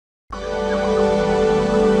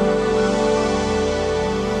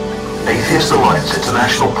Atheist Alliance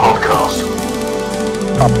International Podcast.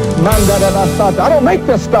 I don't make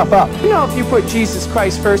this stuff up. You know, if you put Jesus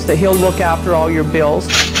Christ first, that he'll look after all your bills.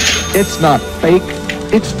 It's not fake,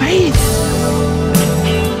 it's faith.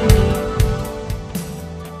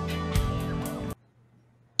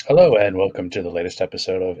 Hello and welcome to the latest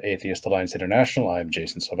episode of Atheist Alliance International. I'm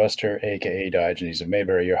Jason Sylvester, aka Diogenes of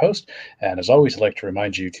Maybury, your host. And as always, I'd like to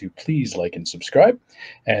remind you to please like and subscribe.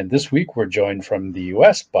 And this week we're joined from the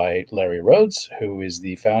US by Larry Rhodes, who is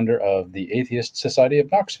the founder of the Atheist Society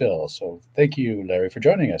of Knoxville. So thank you, Larry, for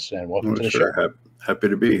joining us and welcome to the show. Happy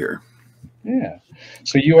to be here. Yeah.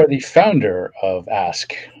 So you are the founder of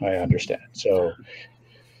Ask, I understand. So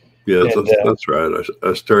yes, that's right.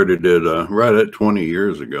 I started it right at 20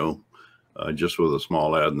 years ago, just with a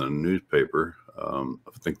small ad in the newspaper. I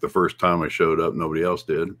think the first time I showed up, nobody else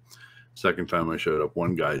did. Second time I showed up,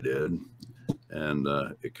 one guy did. And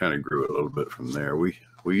it kind of grew a little bit from there. We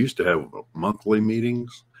used to have monthly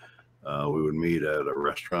meetings. We would meet at a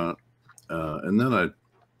restaurant. And then I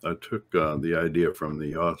took the idea from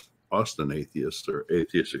the Austin Atheists or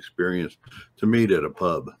Atheist Experience to meet at a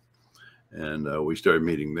pub. And we started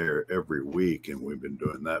meeting there every week, and we've been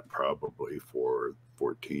doing that probably for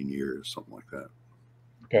 14 years, something like that.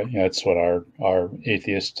 Okay, yeah, that's what our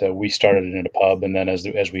atheist. We started it in a pub, and then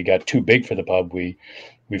as we got too big for the pub, we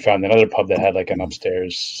found another pub that had like an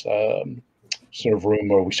upstairs sort of room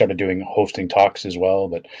where we started hosting talks as well.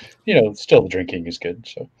 But still the drinking is good.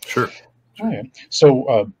 So sure. Oh, yeah.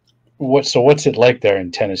 So what's it like there in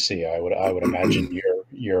Tennessee? I would imagine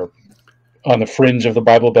you're on the fringe of the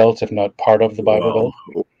Bible Belt, if not part of the Bible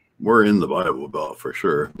Belt? We're in the Bible Belt for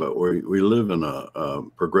sure, but we live in a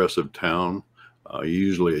progressive town,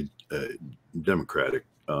 usually a Democratic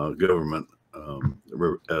government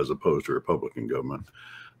as opposed to Republican government.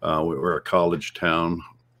 We're a college town.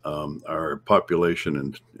 Our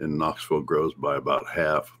population in Knoxville grows by about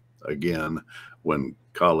half, again, when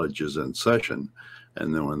college is in session.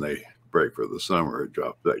 And then when they break for the summer, it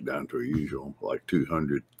drops back down to a usual, like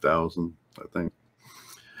 200,000. I think,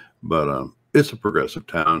 but it's a progressive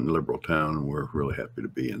town, liberal town, and we're really happy to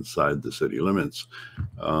be inside the city limits.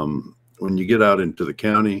 When you get out into the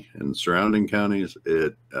county and surrounding counties,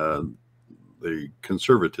 the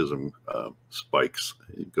conservatism spikes.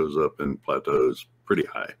 It goes up and plateaus pretty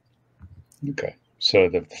high. Okay, so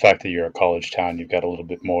the fact that you're a college town, you've got a little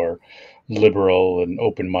bit more liberal and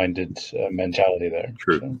open-minded mentality there.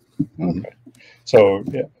 True. So, okay, so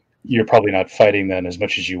yeah. You're probably not fighting then as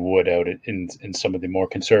much as you would out in some of the more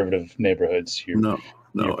conservative neighborhoods. No,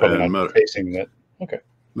 you're probably not facing that. Okay.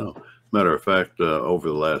 No, matter of fact, over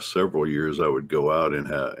the last several years, I would go out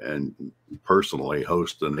and personally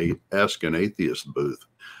host Ask an Atheist booth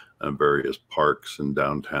in various parks in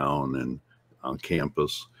downtown and on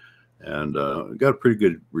campus, and got a pretty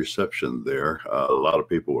good reception there. A lot of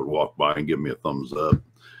people would walk by and give me a thumbs up,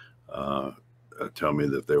 tell me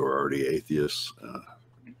that they were already atheists.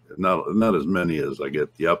 Not as many as I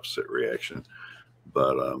get the opposite reaction,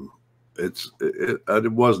 but I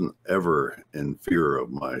wasn't ever in fear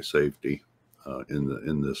of my safety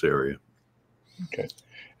in this area. Okay,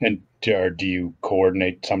 and do you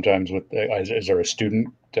coordinate sometimes with? Is there a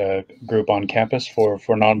student group on campus for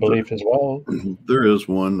non-belief as well? There is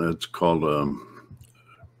one. It's called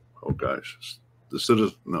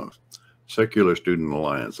Secular Student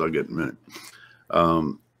Alliance. I'll get in a minute,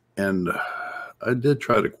 and I did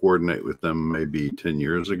try to coordinate with them maybe 10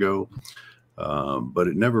 years ago, but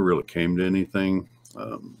it never really came to anything.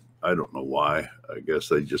 I don't know why. I guess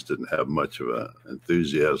they just didn't have much of an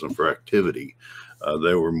enthusiasm for activity.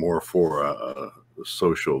 They were more for a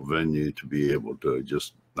social venue to be able to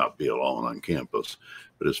just not be alone on campus.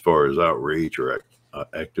 But as far as outreach or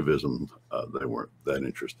activism, they weren't that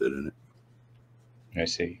interested in it. I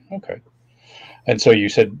see. Okay. And so you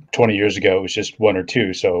said 20 years ago it was just one or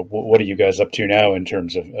two. So what are you guys up to now in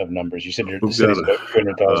terms of numbers? You said the city's about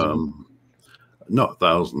 200,000. No,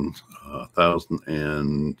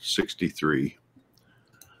 1,063.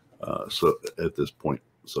 So at this point,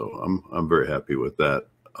 so I'm very happy with that.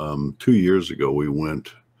 2 years ago, we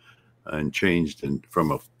went and changed from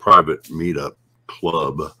a private meetup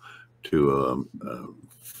club to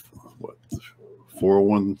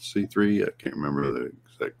 401c3. I can't remember the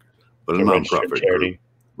exact. But a nonprofit group,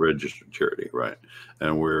 registered charity, right?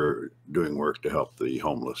 And we're doing work to help the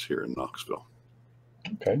homeless here in Knoxville.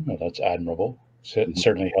 Okay, well, that's admirable. So it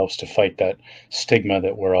certainly helps to fight that stigma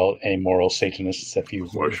that we're all amoral Satanists if you're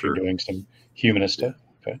doing some humanist stuff.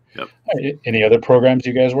 Okay. Yep. Any other programs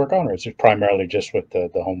you guys work on, or is it primarily just with the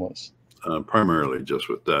homeless? Primarily just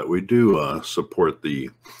with that. We do support the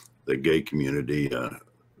gay community,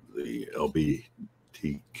 the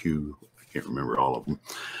LGBTQ. I can't remember all of them,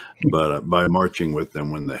 but by marching with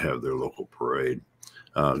them when they have their local parade.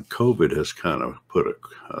 COVID has kind of put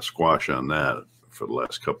a squash on that for the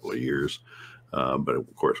last couple of years. But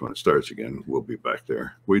of course, when it starts again, we'll be back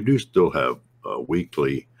there. We do still have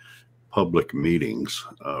weekly public meetings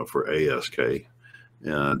for ASK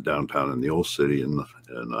downtown in the old city and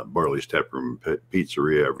Barley's Tap Room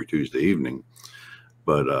Pizzeria every Tuesday evening.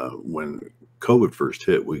 But when COVID first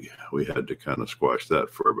hit, we had to kind of squash that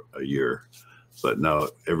for a year. But now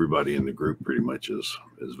everybody in the group pretty much is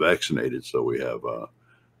vaccinated, so we have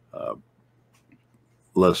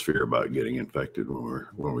less fear about getting infected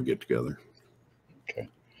when we get together. Okay.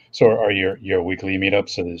 So are your weekly meetups,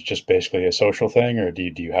 so it's just basically a social thing, or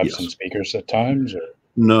do you have some speakers at times? Or?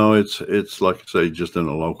 No, it's like I say, just in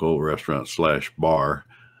a local restaurant / bar,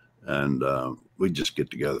 and we just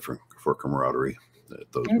get together for camaraderie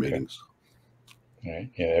at those meetings. All right.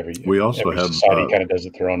 Yeah. We also every have society kind of does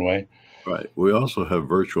it their own way. Right. We also have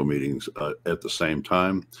virtual meetings at the same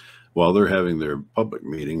time. While they're having their public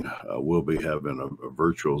meeting, we'll be having a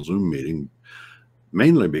virtual Zoom meeting,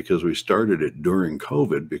 mainly because we started it during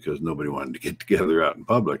COVID because nobody wanted to get together out in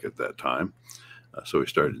public at that time. So we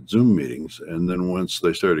started Zoom meetings. And then once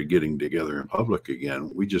they started getting together in public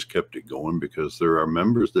again, we just kept it going because there are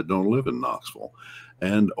members that don't live in Knoxville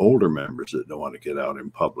and older members that don't want to get out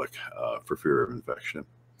in public for fear of infection.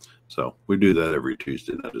 So we do that every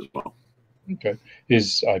Tuesday night as well. Okay.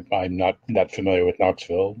 I'm not that familiar with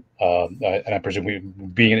Knoxville, and I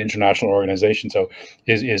presume being an international organization. So,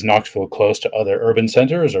 is Knoxville close to other urban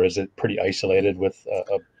centers, or is it pretty isolated with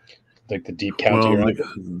like the deep county? Well,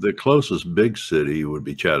 the closest big city would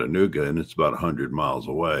be Chattanooga, and it's about 100 miles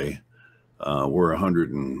away. We're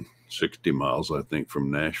 160 miles, I think,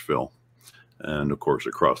 from Nashville, and of course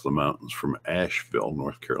across the mountains from Asheville,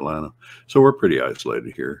 North Carolina. So we're pretty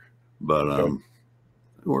isolated here, but. Okay.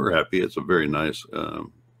 We're happy. It's a very nice,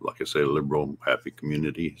 like I say, liberal, happy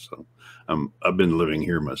community. So I've been living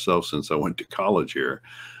here myself since I went to college here,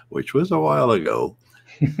 which was a while ago.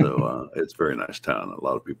 So it's a very nice town. A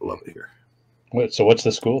lot of people love it here. So what's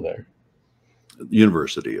the school there?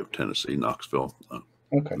 University of Tennessee, Knoxville.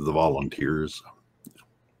 Okay. The Volunteers.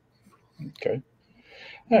 Okay.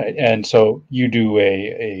 All right. And so you do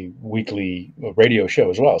a weekly radio show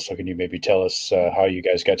as well. So can you maybe tell us how you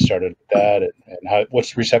guys got started with that, and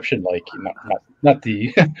what's the reception like? Not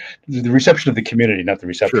the the reception of the community, not the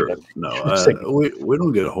reception. Sure. Of no, we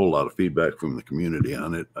don't get a whole lot of feedback from the community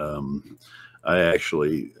on it. I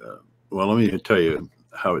actually, well, let me tell you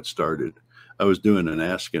how it started. I was doing an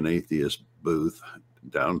Ask an Atheist booth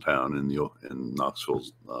downtown in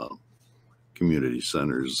Knoxville's community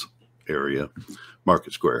centers area,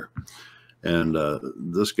 Market Square, and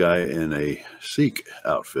this guy in a Sikh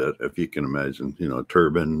outfit, if you can imagine,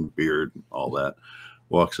 turban, beard, all that,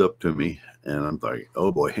 walks up to me, and I'm like,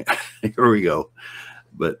 oh boy, here we go.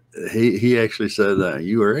 But he actually said,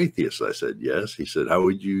 you are atheist? I said, yes. He said, how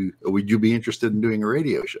would you be interested in doing a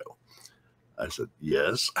radio show? I said,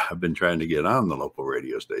 yes. I've been trying to get on the local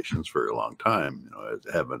radio stations for a long time,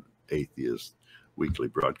 have an atheist weekly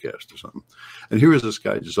broadcast or something. And here was this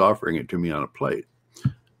guy just offering it to me on a plate.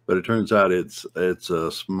 But it turns out it's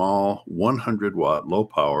a small 100-watt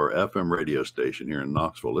low-power FM radio station here in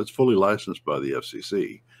Knoxville. It's fully licensed by the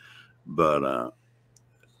FCC, but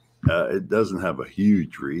it doesn't have a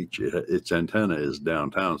huge reach. Its antenna is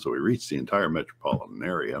downtown, so we reach the entire metropolitan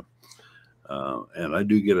area. And I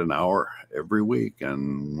do get an hour every week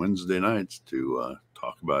on Wednesday nights to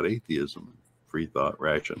talk about atheism, free thought,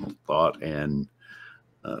 rational thought, and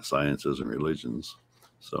sciences and religions.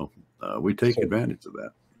 So we take advantage of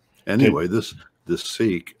that. Anyway, this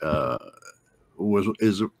Sikh turns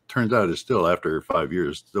out is still, after 5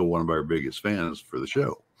 years, still one of our biggest fans for the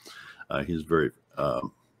show. He's very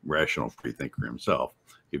rational free thinker himself,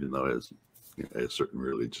 even though he has certain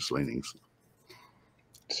religious leanings.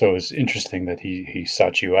 So it's interesting that he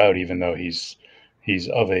sought you out, even though he's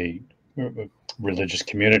of a religious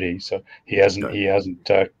community. So he hasn't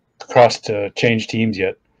crossed change teams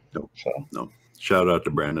yet. No. So no. Shout out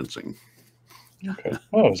to Brandon Singh. Okay.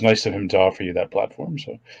 Well, it was nice of him to offer you that platform.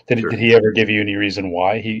 So did he ever give you any reason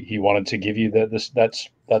why he wanted to give you that Well,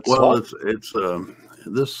 slot? it's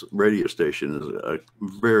this radio station is a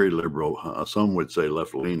very liberal, some would say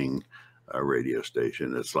left-leaning radio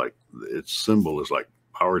station. It's like its symbol is like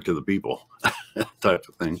power to the people type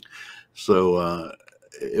of thing. So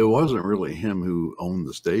it wasn't really him who owned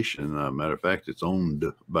the station. Matter of fact, it's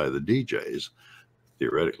owned by the DJs,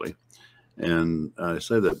 theoretically. And I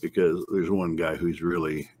say that because there's one guy who's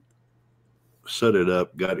really set it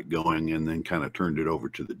up, got it going, and then kind of turned it over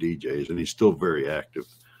to the DJs. And he's still very active.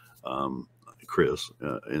 Chris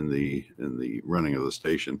in the running of the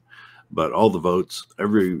station. But all the votes,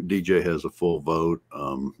 every DJ has a full vote.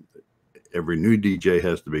 Every new DJ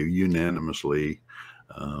has to be unanimously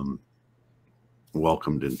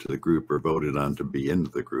welcomed into the group or voted on to be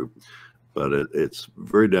into the group. But it's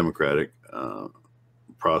very democratic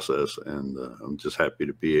process, and I'm just happy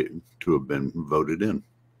to have been voted in.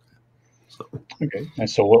 So. Okay. And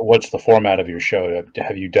so what's the format of your show?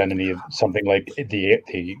 Have you done something like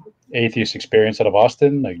the Atheist Experience out of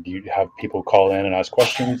Austin? Like, do you have people call in and ask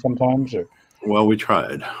questions sometimes? Or? Well, we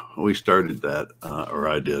tried. We started that, or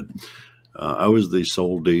I did. I was the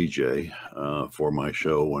sole DJ for my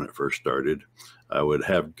show when it first started. I would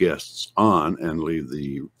have guests on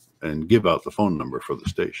and give out the phone number for the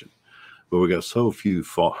station. But we got so few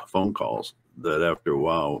phone calls that after a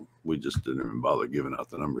while, we just didn't even bother giving out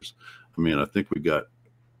the numbers. I mean, I think we got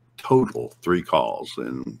total 3 calls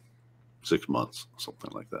in 6 months,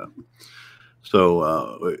 something like that.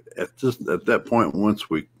 So at that point, once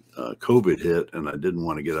COVID hit and I didn't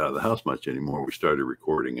want to get out of the house much anymore, we started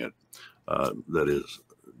recording it. That is,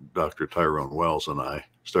 Dr. Tyrone Wells and I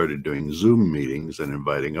started doing Zoom meetings and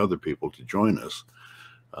inviting other people to join us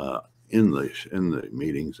in the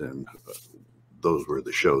meetings, and those were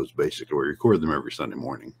the shows. Basically, we record them every Sunday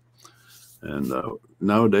morning. And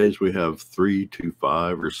nowadays we have 3 to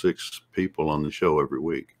 5 or 6 people on the show every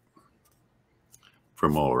week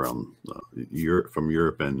from all around Europe, from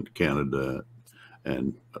Europe and Canada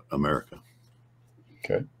and America.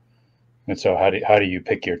 Okay. And so how do you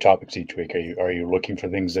pick your topics each week? Are you looking for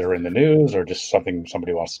things that are in the news, or just something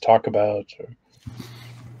somebody wants to talk about?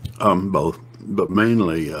 Or? Both, but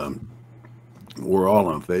mainly we're all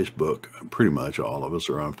on Facebook. Pretty much all of us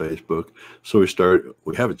are on Facebook. So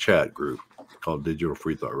we have a chat group called Digital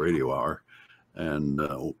Freethought Radio Hour, and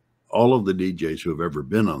all of the DJs who have ever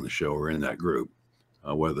been on the show are in that group,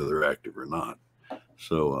 whether they're active or not.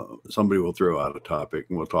 So somebody will throw out a topic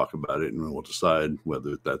and we'll talk about it, and we'll decide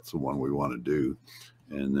whether that's the one we want to do,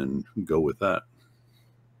 and then go with that.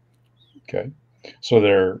 Okay. So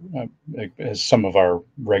there, as some of our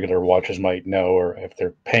regular watchers might know, or if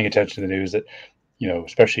they're paying attention to the news, that,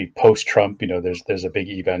 especially post-Trump, there's a big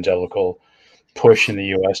evangelical push in the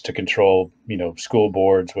U.S. to control, school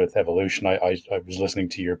boards with evolution. I was listening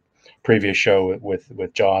to your previous show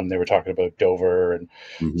with John. They were talking about Dover and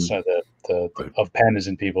so the of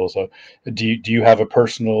partisan people. So do you have a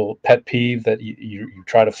personal pet peeve that you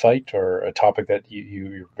try to fight, or a topic that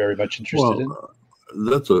you're very much interested in?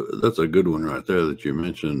 That's a good one right there that you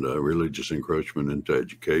mentioned, religious encroachment into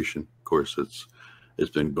education. Of course, it's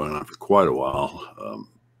been going on for quite a while.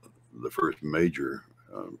 The first major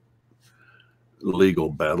legal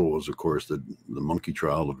battle was, of course, the monkey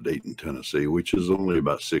trial of Dayton, Tennessee, which is only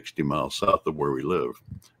about 60 miles south of where we live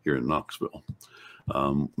here in Knoxville.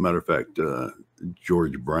 Matter of fact,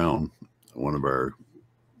 George Brown, one of our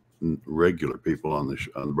regular people on the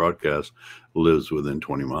broadcast, lives within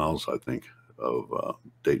 20 miles, I think, of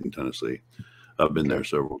Dayton, Tennessee. I've been there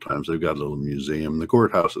several times. They've got a little museum. The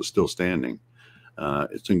courthouse is still standing.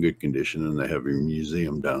 It's in good condition, and they have a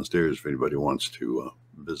museum downstairs if anybody wants to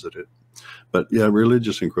visit it. But yeah,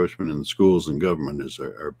 religious encroachment in the schools and government is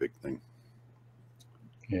our big thing.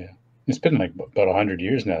 Yeah, it's been like about 100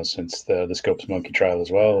 years now since the Scopes monkey trial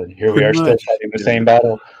as well, and here we are still fighting the same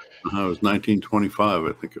battle. It was 1925,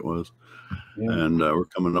 I think it was, and we're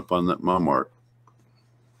coming up on that mile mark.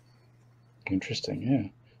 Interesting, yeah.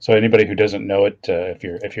 So anybody who doesn't know it, if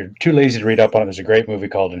you're too lazy to read up on it, there's a great movie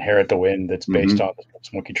called Inherit the Wind that's based on the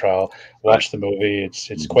Smoky Trial. Watch the movie;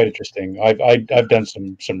 it's quite interesting. I've done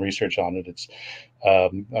some research on it. It's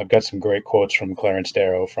I've got some great quotes from Clarence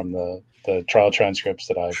Darrow from the trial transcripts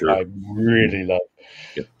that I really love.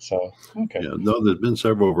 Yeah. So okay. Yeah, no, there's been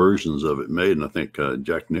several versions of it made, and I think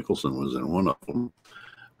Jack Nicholson was in one of them.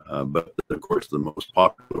 But of course, the most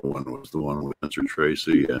popular one was the one with Spencer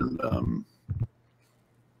Tracy and.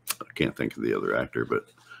 I can't think of the other actor,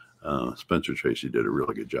 but Spencer Tracy did a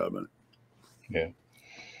really good job in it. Yeah.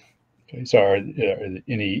 Okay. So are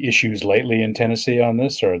any issues lately in Tennessee on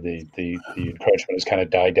this, or the encroachment has kind of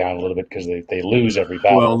died down a little bit because they lose every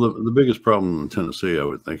battle? Well, the biggest problem in Tennessee, I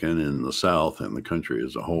would think, and in the South and the country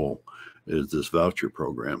as a whole, is this voucher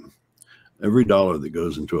program. Every dollar that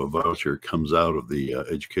goes into a voucher comes out of the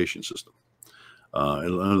education system.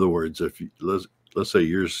 In other words, if let's say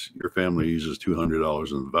your family uses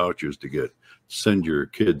 $200 in vouchers to send your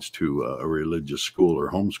kids to a religious school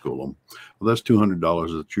or homeschool them. Well, that's $200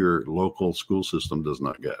 that your local school system does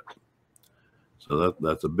not get. So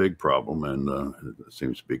that's a big problem, and it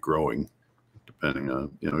seems to be growing, depending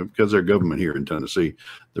on, because our government here in Tennessee,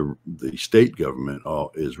 the state government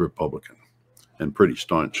is Republican, and pretty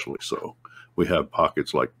staunchly so. we have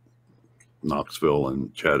pockets like Knoxville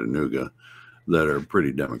and Chattanooga that are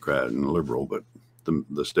pretty Democrat and liberal, but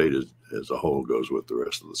the state as a whole goes with the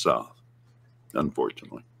rest of the South,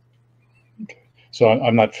 unfortunately. Okay. So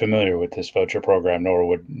I'm not familiar with this voucher program, nor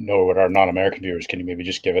would our non-American viewers. Can you maybe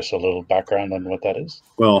just give us a little background on what that is?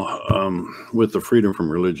 Well, with the Freedom from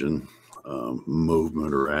Religion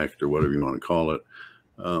movement or act or whatever you want to call it,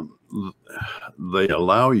 they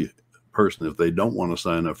allow you person, if they don't want to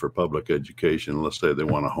sign up for public education, let's say they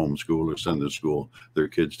want to homeschool or send their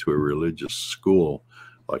kids to a religious school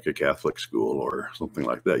like a Catholic school or something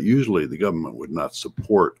like that, usually the government would not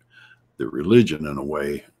support the religion in a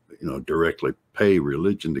way, directly pay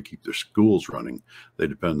religion to keep their schools running. They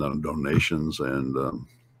depend on donations and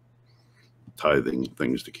tithing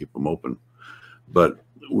things to keep them open. But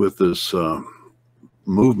with this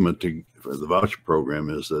movement for the voucher program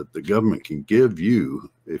is that the government can give you,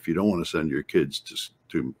 if you don't want to send your kids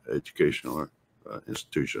to educational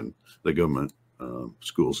institution, the government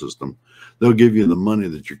school system, they'll give you the money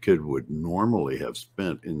that your kid would normally have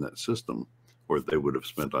spent in that system, or they would have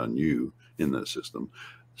spent on you in that system,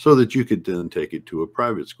 so that you could then take it to a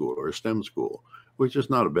private school or a STEM school, which is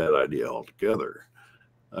not a bad idea altogether,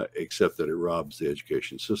 except that it robs the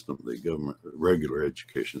education system, the government regular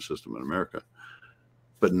education system in America.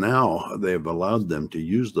 But now they've allowed them to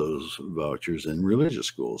use those vouchers in religious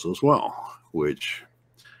schools as well, which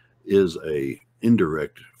is a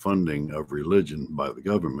indirect funding of religion by the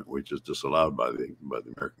government, which is disallowed by the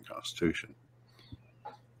American Constitution.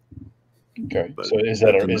 Okay, but so is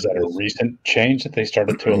that a recent change that they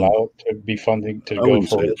started to allow it to be funding to I go wouldn't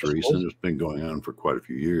for say it's religious recent. schools? It's been going on for quite a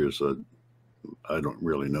few years. I don't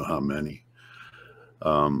really know how many.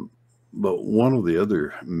 But one of the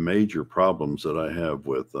other major problems that I have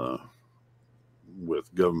with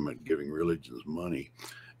government giving religions money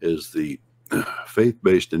is the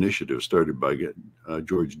faith-based initiative started by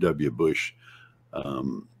George W. Bush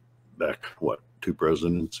back, 2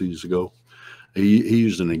 presidencies ago. He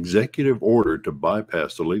used an executive order to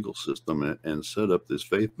bypass the legal system and set up this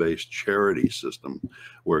faith-based charity system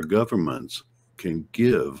where governments can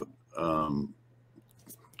give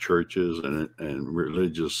churches and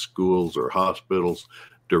religious schools or hospitals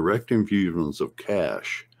direct infusions of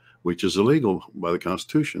cash, which is illegal by the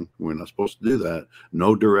Constitution. We're not supposed to do that.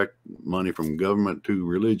 No direct money from government to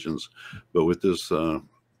religions. But with this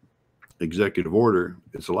executive order,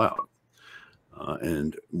 it's allowed.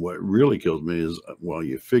 And what really kills me is,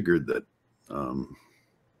 you figured that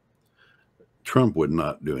Trump would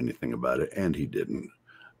not do anything about it, and he didn't.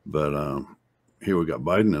 But here we got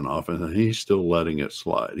Biden in office, and he's still letting it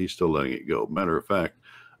slide. He's still letting it go. Matter of fact,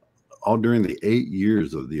 all during the 8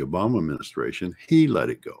 years of the Obama administration, he let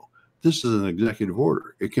it go. This is an executive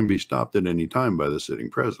order. It can be stopped at any time by the sitting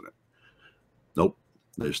president. Nope,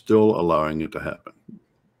 they're still allowing it to happen.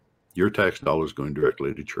 Your tax dollars going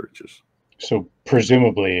directly to churches. So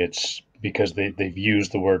presumably it's because they've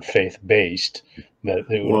used the word faith-based that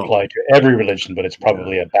it would apply to every religion, but it's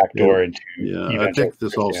probably a backdoor into evangelical I think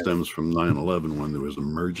this all Christianity. stems from 9/11 when there was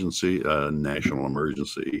national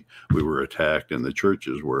emergency. We were attacked, and the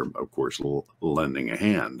churches were, of course, lending a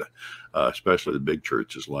hand, especially the big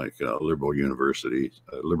churches like Liberty University,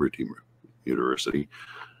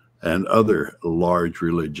 and other large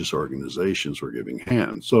religious organizations were giving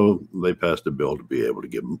hands. So they passed a bill to be able to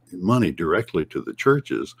give money directly to the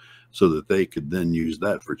churches so that they could then use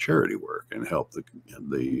that for charity work and help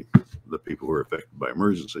the people who are affected by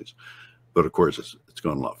emergencies. But of course, it's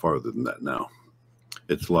gone a lot farther than that now.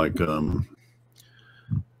 It's like,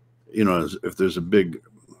 if there's a big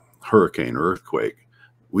hurricane or earthquake,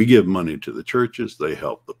 we give money to the churches, they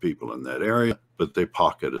help the people in that area, but they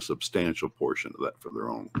pocket a substantial portion of that for their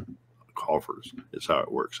own coffers. Is how it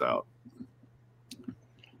works out.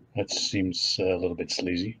 That seems a little bit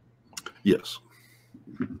sleazy. Yes.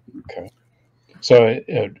 Okay. So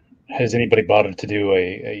has anybody bothered to do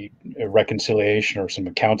a reconciliation or some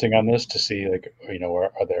accounting on this to see, are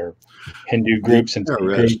there Hindu groups and Sikh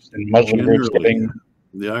groups and Muslim groups getting...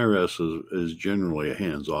 The IRS is generally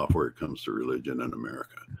hands-off where it comes to religion in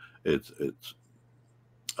America. It's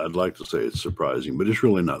I'd like to say it's surprising, but it's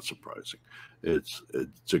really not surprising. It's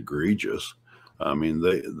egregious. I mean,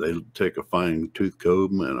 they take a fine-tooth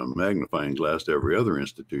comb and a magnifying glass to every other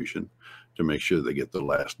institution to make sure they get the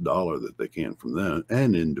last dollar that they can from them,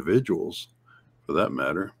 and individuals for that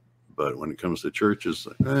matter. But when it comes to churches,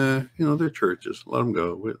 they're churches. Let them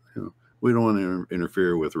go. We don't want to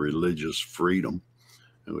interfere with religious freedom,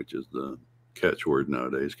 which is the catchword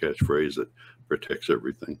nowadays, catchphrase that protects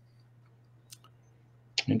everything.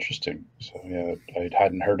 Interesting. So I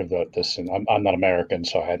hadn't heard about this, and I'm not American,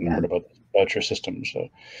 so I hadn't heard about this about your system. So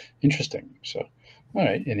interesting. So, all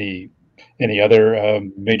right. Any other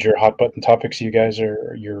major hot button topics you guys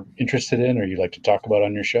you're interested in, or you'd like to talk about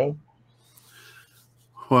on your show?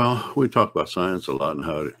 Well, we talk about science a lot and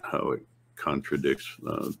how it contradicts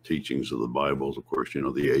teachings of the Bibles. Of course,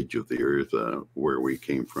 the age of the earth, where we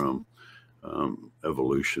came from,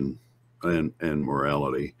 evolution, and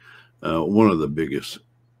morality. One of the biggest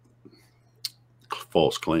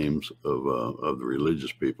false claims of the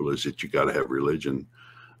religious people is that you got to have religion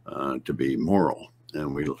to be moral,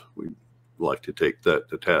 and we like to take that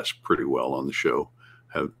to task pretty well on the show.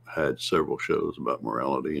 Have had several shows about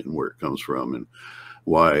morality and where it comes from, and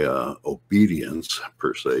why obedience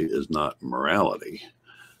per se is not morality.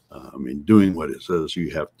 I mean, doing what it says you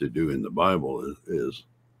have to do in the Bible is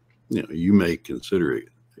you may consider it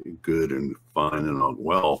good and fine and all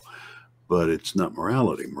well, but it's not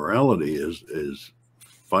morality. Morality is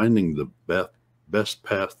finding the best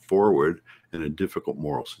path forward in a difficult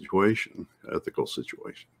moral situation, ethical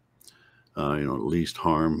situation. Least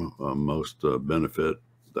harm, most benefit,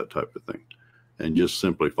 that type of thing. And just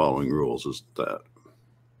simply following rules is that.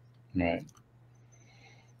 Right.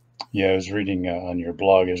 Yeah, I was reading on your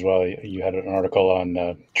blog as well. You had an article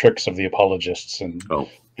on tricks of the apologists, and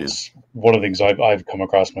it's one of the things I've come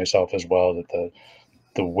across myself as well. That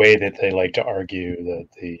the way that they like to argue,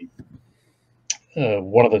 that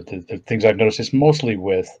one of the things I've noticed is mostly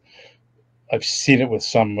I've seen it with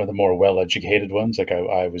some of the more well-educated ones. Like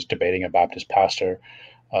I was debating a Baptist pastor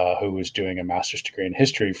who was doing a master's degree in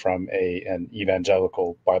history from an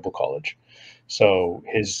evangelical Bible college. So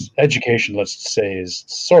his education, let's say, is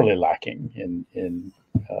sorely lacking in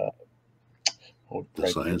the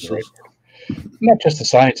sciences. Not just the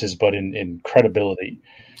sciences, but in credibility.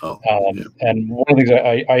 And one of the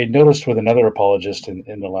things I noticed with another apologist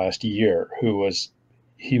in the last year, he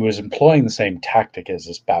was employing the same tactic as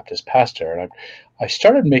this Baptist pastor, and I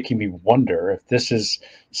started making me wonder if this is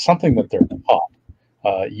something that they're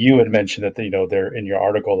taught. You had mentioned that they're in your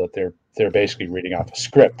article that they're basically reading off a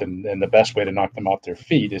script, and the best way to knock them off their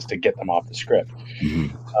feet is to get them off the script.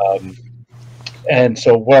 Mm-hmm. And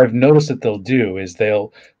so what I've noticed that they'll do is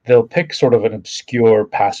they'll pick sort of an obscure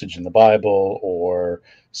passage in the Bible or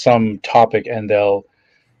some topic, and they'll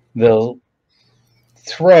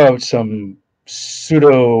throw out some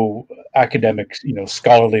pseudo academic,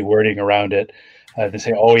 scholarly wording around it. They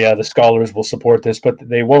say, "Oh yeah, the scholars will support this," but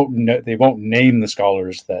they won't name the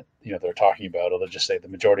scholars that they're talking about. Or they'll just say the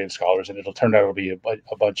majority of scholars, and it'll turn out to be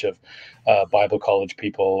a bunch of Bible college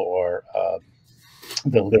people or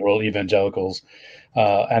the liberal evangelicals,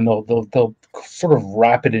 and they'll sort of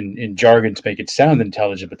wrap it in jargon to make it sound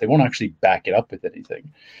intelligent, but they won't actually back it up with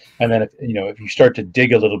anything. And then if you start to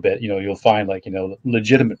dig a little bit, you'll find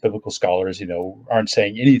legitimate biblical scholars aren't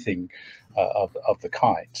saying anything of the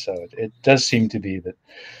kind. So it does seem to be that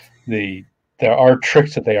there are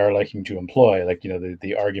tricks that they are liking to employ, like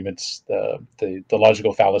the arguments, the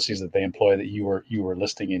logical fallacies that they employ that you were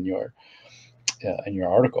listing in your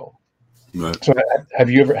article. Right. So have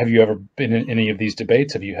you ever been in any of these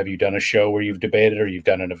debates? Have you done a show where you've debated, or you've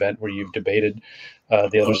done an event where you've debated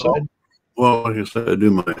the other side? Well, like I said, I do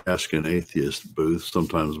my Ask an Atheist booth,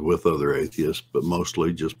 sometimes with other atheists, but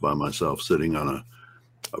mostly just by myself, sitting on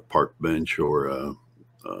a park bench or a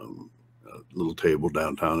little table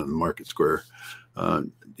downtown in the market square,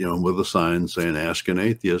 with a sign saying "Ask an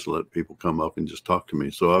Atheist." Let people come up and just talk to me.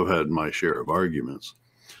 So I've had my share of arguments.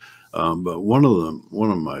 But one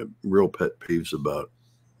of my real pet peeves about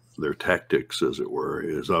their tactics, as it were,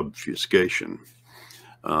 is obfuscation.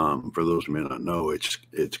 For those who may not know,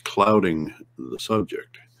 it's clouding the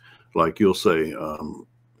subject. Like you'll say,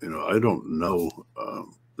 I don't know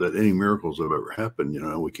that any miracles have ever happened.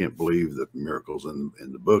 We can't believe that miracles in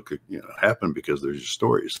the book happen because there's just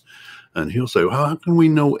stories. And he'll say, well, how can we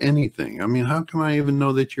know anything? I mean, how can I even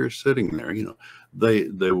know that you're sitting there?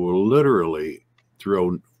 They will literally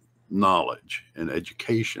throw knowledge and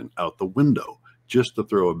education out the window just to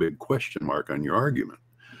throw a big question mark on your argument.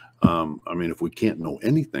 I mean, if we can't know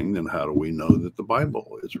anything, then how do we know that the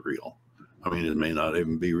Bible is real? I mean, it may not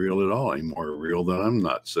even be real at all, any more real than I'm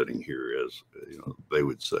not sitting here, as they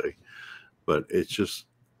would say. But it's just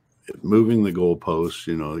moving the goalposts.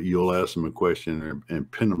 You'll ask them a question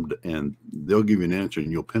and pin them, and they'll give you an answer,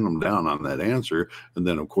 and you'll pin them down on that answer. And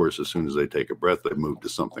then, of course, as soon as they take a breath, they move to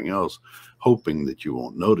something else, hoping that you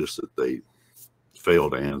won't notice that they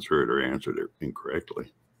failed to answer it or answered it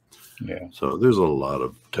incorrectly. Yeah. So there's a lot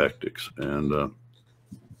of tactics, and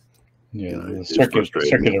circular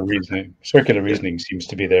reasoning seems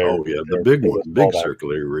to be there. Oh yeah, the big one, big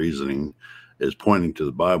circular reasoning is pointing to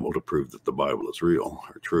the Bible to prove that the Bible is real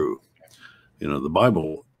or true. The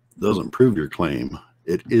Bible doesn't prove your claim.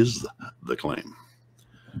 It is the claim.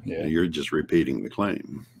 Yeah. You're just repeating the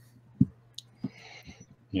claim.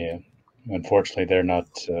 Yeah. Unfortunately, they're not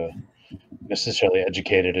necessarily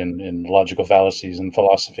educated in logical fallacies and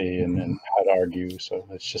philosophy and how to argue. So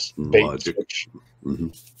it's just bait and Logic. switch. Mm-hmm.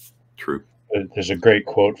 True. There's a great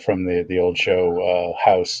quote from the old show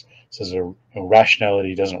House. It says,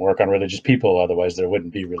 rationality doesn't work on religious people, otherwise there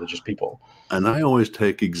wouldn't be religious people. And I always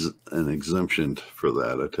take an exemption for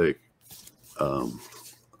that. I take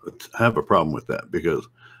have a problem with that, because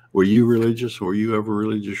were you religious? Were you ever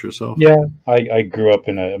religious yourself? Yeah, I grew up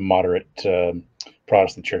in a moderate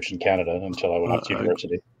Protestant church in Canada until I went off to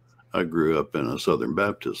university. I grew up in a Southern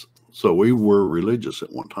Baptist. So we were religious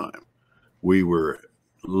at one time. We were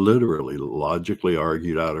literally logically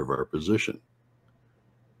argued out of our position.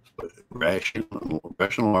 But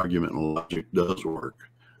rational argument and logic does work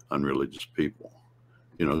on religious people.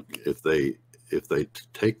 You know, if they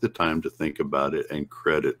take the time to think about it and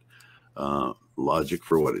credit logic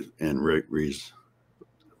for what it, and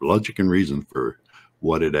logic and reason for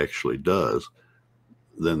what it actually does,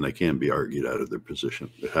 then they can be argued out of their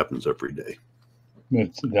position. It happens every day.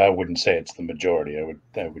 I wouldn't say it's the majority. I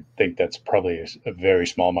would think that's probably a very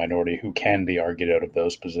small minority who can be argued out of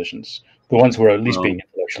those positions. The ones who are at least being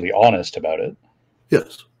intellectually honest about it.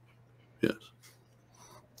 Yes.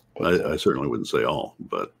 But, I certainly wouldn't say all,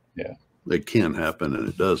 but yeah, it can happen, and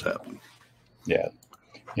it does happen. Yeah.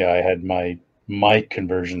 I had my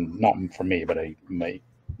conversion, not for me, but my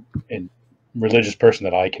religious person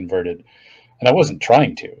that I converted, and I wasn't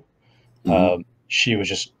trying to. Mm-hmm. She was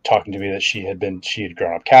just talking to me that she had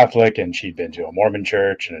grown up Catholic, and she'd been to a Mormon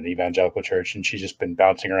church and an evangelical church, and she's just been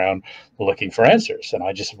bouncing around looking for answers. And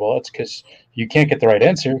I just said, well, it's because you can't get the right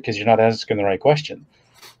answer because you're not asking the right question.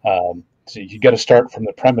 So you got to start from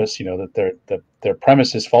the premise, you know, that their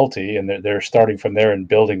premise is faulty, and they're starting from there and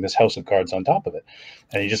building this house of cards on top of it.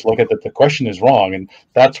 And you just look at that the question is wrong, and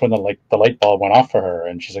that's when the light bulb went off for her,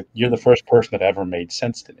 and she's like, "You're the first person that ever made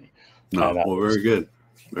sense to me." No, well, very good,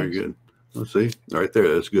 very good. Let's see, right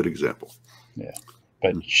there, that's a good example. Yeah,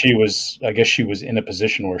 but I guess she was in a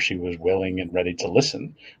position where she was willing and ready to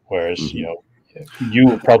listen, whereas you know.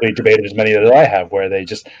 You probably debated as many as I have, where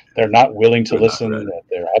they're not willing to listen,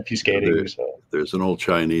 they're obfuscating. There's an old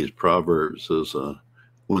Chinese proverb that says,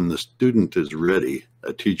 when the student is ready,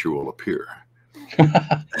 a teacher will appear.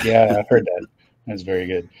 Yeah, I've heard that. That's very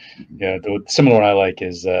good. Yeah, the similar one I like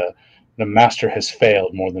is the master has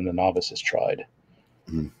failed more than the novice has tried.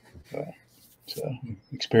 Mm-hmm. So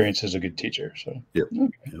experience is a good teacher. So yep.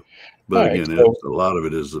 But again, a lot of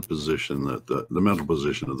it is the position that the mental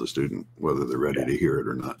position of the student, whether they're ready to hear it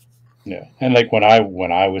or not. Yeah, and like when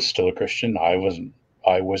I was still a Christian, I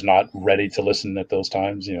was not ready to listen at those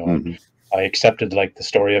times. You know, mm-hmm. I accepted like the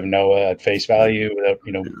story of Noah at face value without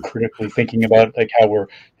critically thinking about like how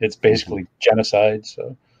it's basically genocide.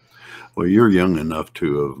 So, well, you're young enough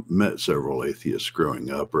to have met several atheists growing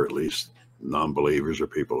up, or at least non-believers or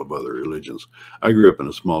people of other religions. I grew up in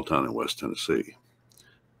a small town in West Tennessee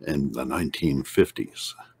in the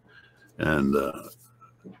 1950s, and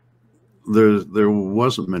there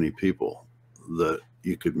wasn't many people that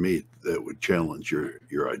you could meet that would challenge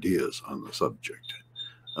your ideas on the subject.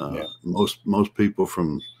 Most people,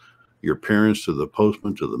 from your parents to the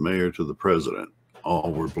postman to the mayor to the president,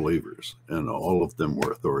 all were believers, and all of them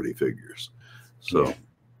were authority figures. So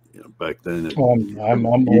back then, I'm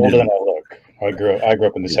older than I look. I grew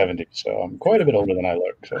up in the 70s, so I'm quite a bit older than I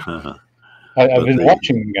look. So I've been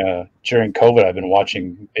watching during COVID. I've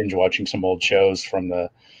been binge watching some old shows from the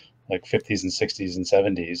like 50s and 60s and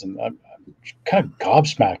 70s, and I'm kind of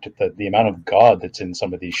gobsmacked at the amount of God that's in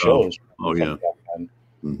some of these shows. Oh yeah.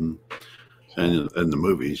 Mm-hmm. And the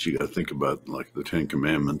movies, you got to think about like the Ten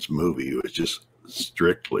Commandments movie. It was just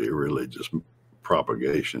strictly a religious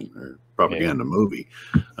propaganda movie,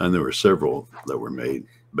 and there were several that were made,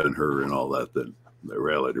 Ben-Hur and all that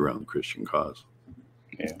rallied around the Christian cause.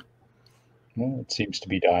 Yeah, well, it seems to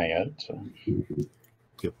be dying out. So,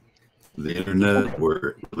 yep, the internet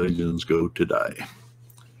where religions go to die.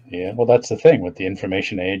 Yeah, well, that's the thing with the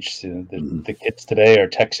information age. The kids today are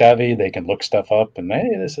tech savvy; they can look stuff up, and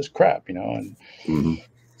hey, this is crap, And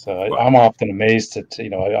so I'm often amazed that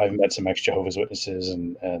I've met some ex-Jehovah's Witnesses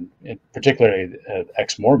and particularly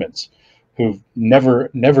ex-Mormons who never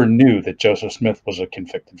knew that Joseph Smith was a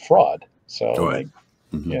convicted fraud. So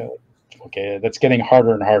okay, that's getting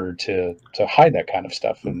harder and harder to hide that kind of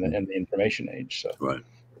stuff in the information age. So right,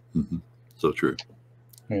 so true.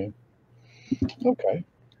 Yeah. Okay.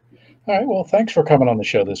 All right. Well, thanks for coming on the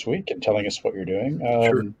show this week and telling us what you're doing.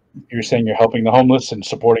 Sure. You're saying you're helping the homeless and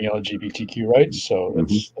supporting LGBTQ rights, so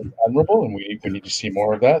that's admirable, and we need to see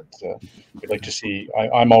more of that. We'd like to see.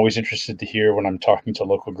 I'm always interested to hear when I'm talking to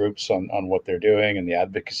local groups on what they're doing and the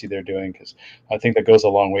advocacy they're doing, because I think that goes a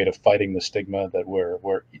long way to fighting the stigma that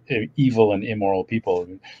we're evil and immoral people,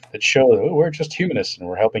 that show that we're just humanists and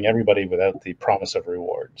we're helping everybody without the promise of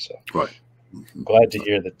reward. So. Right. I'm glad to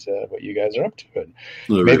hear that what you guys are up to. And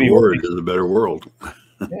the maybe reward is a better world.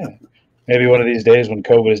 Yeah. Maybe one of these days when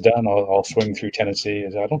COVID is done, I'll swing through Tennessee. I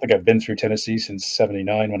don't think I've been through Tennessee since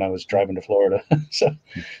 '79 when I was driving to Florida. So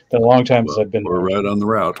it's been a long time since I've been there. We're right on the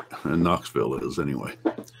route, and Knoxville is anyway.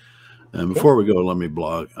 And before we go, let me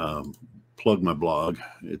plug my blog.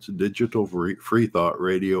 It's Digital Freethought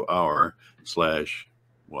Radio Hour /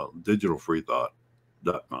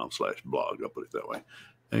 digitalfreethought.com/blog. I'll put it that way.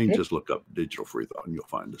 And you can just look up Digital Freethought and you'll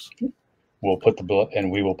find us. We will put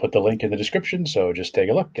the link in the description. So just take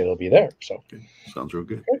a look; it'll be there. So okay. Sounds real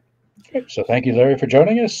good. Okay. So thank you, Larry, for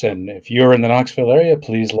joining us. And if you're in the Knoxville area,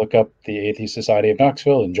 please look up the Atheist Society of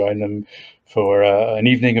Knoxville and join them for an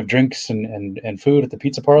evening of drinks and food at the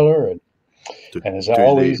pizza parlor. And as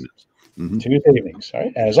always, Tuesday evenings. All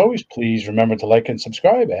right. And as always, please remember to like and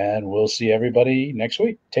subscribe. And we'll see everybody next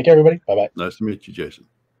week. Take care, everybody. Bye bye. Nice to meet you, Jason.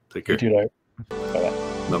 Take care. You too, Larry. Bye bye.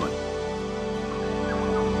 Bye bye.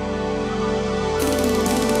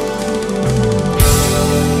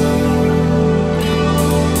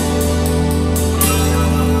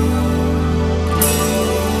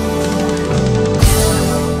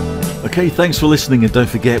 Okay, thanks for listening, and don't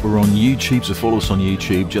forget we're on YouTube, so follow us on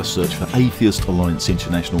YouTube. Just search for Atheist Alliance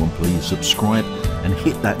International and please subscribe and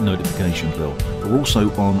hit that notification bell. We're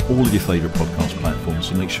also on all of your favourite podcast platforms,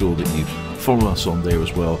 so make sure that you follow us on there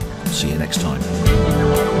as well. See you next time.